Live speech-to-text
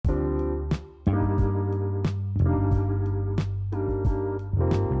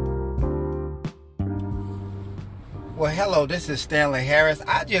Well, hello, this is Stanley Harris.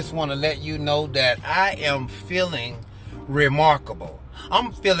 I just want to let you know that I am feeling remarkable.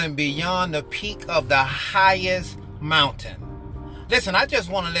 I'm feeling beyond the peak of the highest mountain. Listen, I just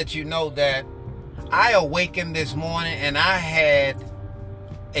want to let you know that I awakened this morning and I had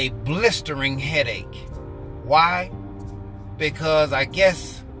a blistering headache. Why? Because I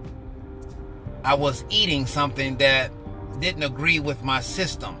guess I was eating something that didn't agree with my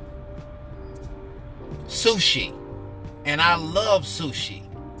system. Sushi. And I love sushi.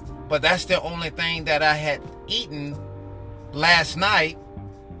 But that's the only thing that I had eaten last night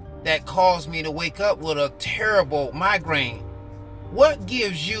that caused me to wake up with a terrible migraine. What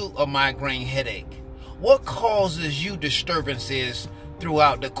gives you a migraine headache? What causes you disturbances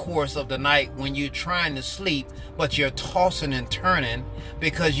throughout the course of the night when you're trying to sleep, but you're tossing and turning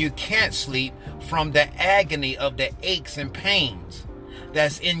because you can't sleep from the agony of the aches and pains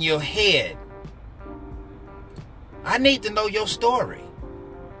that's in your head? I need to know your story.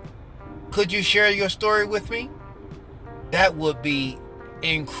 Could you share your story with me? That would be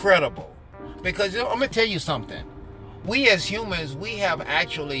incredible. Because I'm going to tell you something. We as humans, we have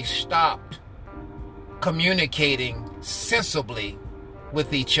actually stopped communicating sensibly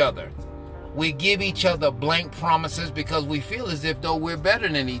with each other. We give each other blank promises because we feel as if though we're better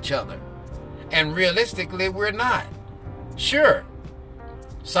than each other. And realistically, we're not. Sure,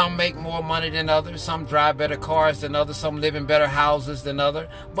 some make more money than others, some drive better cars than others, some live in better houses than others.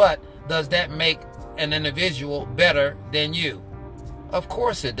 But does that make an individual better than you? Of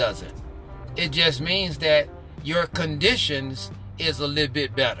course it doesn't. It just means that your conditions is a little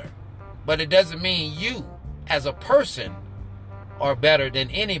bit better. But it doesn't mean you as a person are better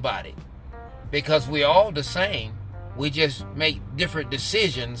than anybody, because we're all the same. We just make different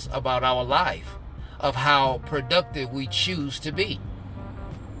decisions about our life, of how productive we choose to be.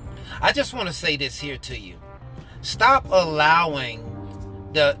 I just want to say this here to you. Stop allowing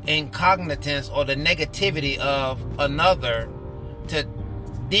the incognitance or the negativity of another to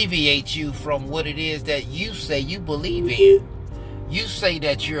deviate you from what it is that you say you believe in. You say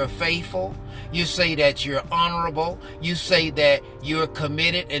that you're faithful. You say that you're honorable. You say that you're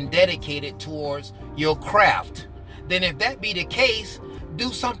committed and dedicated towards your craft. Then if that be the case,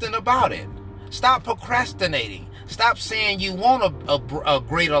 do something about it. Stop procrastinating. Stop saying you want a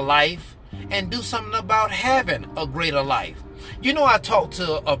greater life and do something about having a greater life. You know, I talked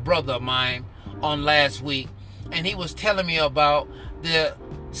to a brother of mine on last week, and he was telling me about the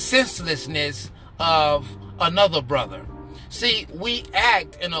senselessness of another brother. See, we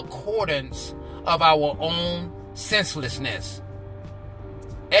act in accordance of our own senselessness.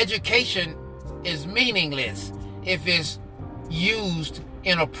 Education is meaningless if it's used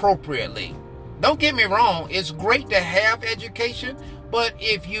inappropriately. Don't get me wrong, it's great to have education, but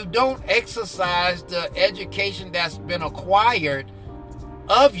if you don't exercise the education that's been acquired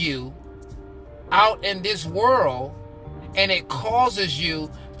of you out in this world, and it causes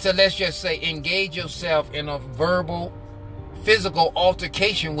you to, let's just say, engage yourself in a verbal, physical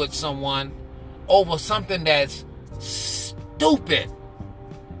altercation with someone over something that's stupid.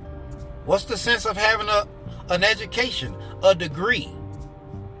 What's the sense of having an education, a degree,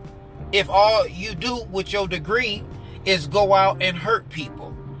 if all you do with your degree is go out and hurt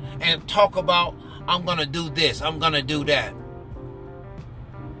people and talk about, I'm going to do this, I'm going to do that?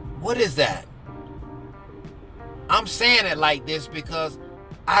 What is that? I'm saying it like this because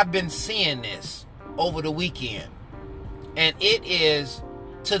I've been seeing this over the weekend. And it is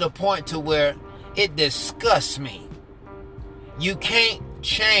to the point to where it disgusts me. You can't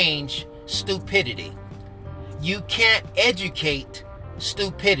change stupidity. You can't educate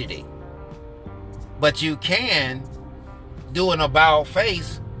stupidity. But you can do an about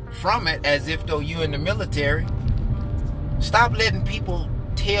face from it as if though you're in the military. Stop letting people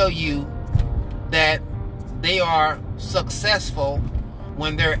tell you that they are successful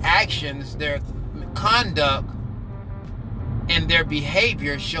when their actions, their conduct, and their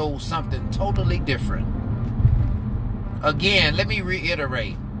behavior shows something totally different. Again, let me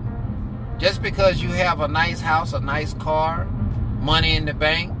reiterate. Just because you have a nice house, a nice car, money in the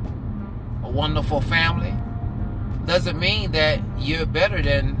bank, a wonderful family, doesn't mean that you're better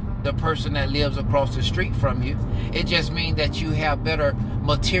than the person that lives across the street from you. It just means that you have better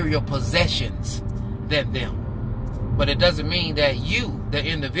material possessions than them. But it doesn't mean that you, the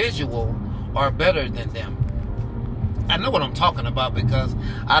individual, are better than them. I know what I'm talking about because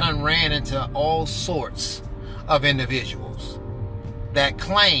I done ran into all sorts of individuals that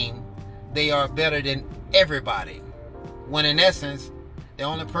claim they are better than everybody, when in essence, the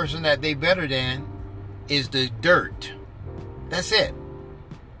only person that they better than is the dirt. That's it.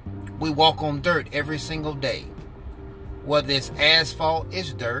 We walk on dirt every single day. Whether it's asphalt,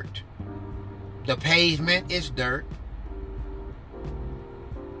 it's dirt. The pavement is dirt.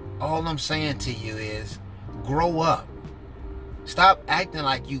 All I'm saying to you is grow up. Stop acting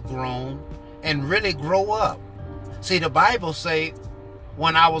like you grown and really grow up. See, the Bible say,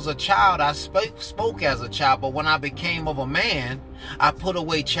 when I was a child, I spoke as a child, but when I became of a man, I put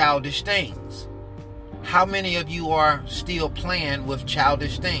away childish things. How many of you are still playing with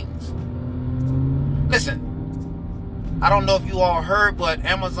childish things? Listen, I don't know if you all heard, but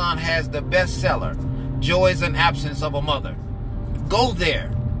Amazon has the bestseller, Joys and Absence of a Mother. Go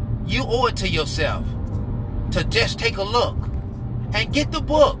there. You owe it to yourself to just take a look and get the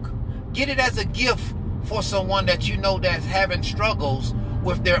book. Get it as a gift for someone that you know that's having struggles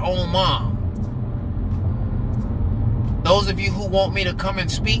with their own mom. Those of you who want me to come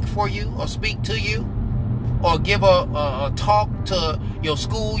and speak for you or speak to you or give a talk to your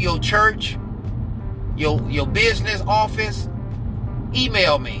school, your church, your business office,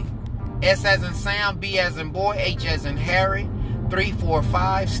 email me. S as in Sam, B as in boy, H as in Harry,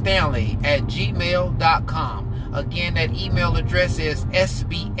 345stanley@gmail.com. Again, that email address is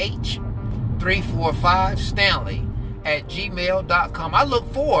sbh345stanley@gmail.com. I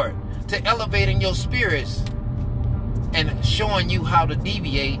look forward to elevating your spirits and showing you how to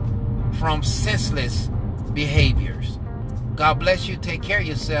deviate from senseless behaviors. God bless you. Take care of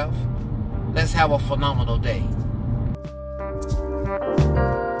yourself. Let's have a phenomenal day.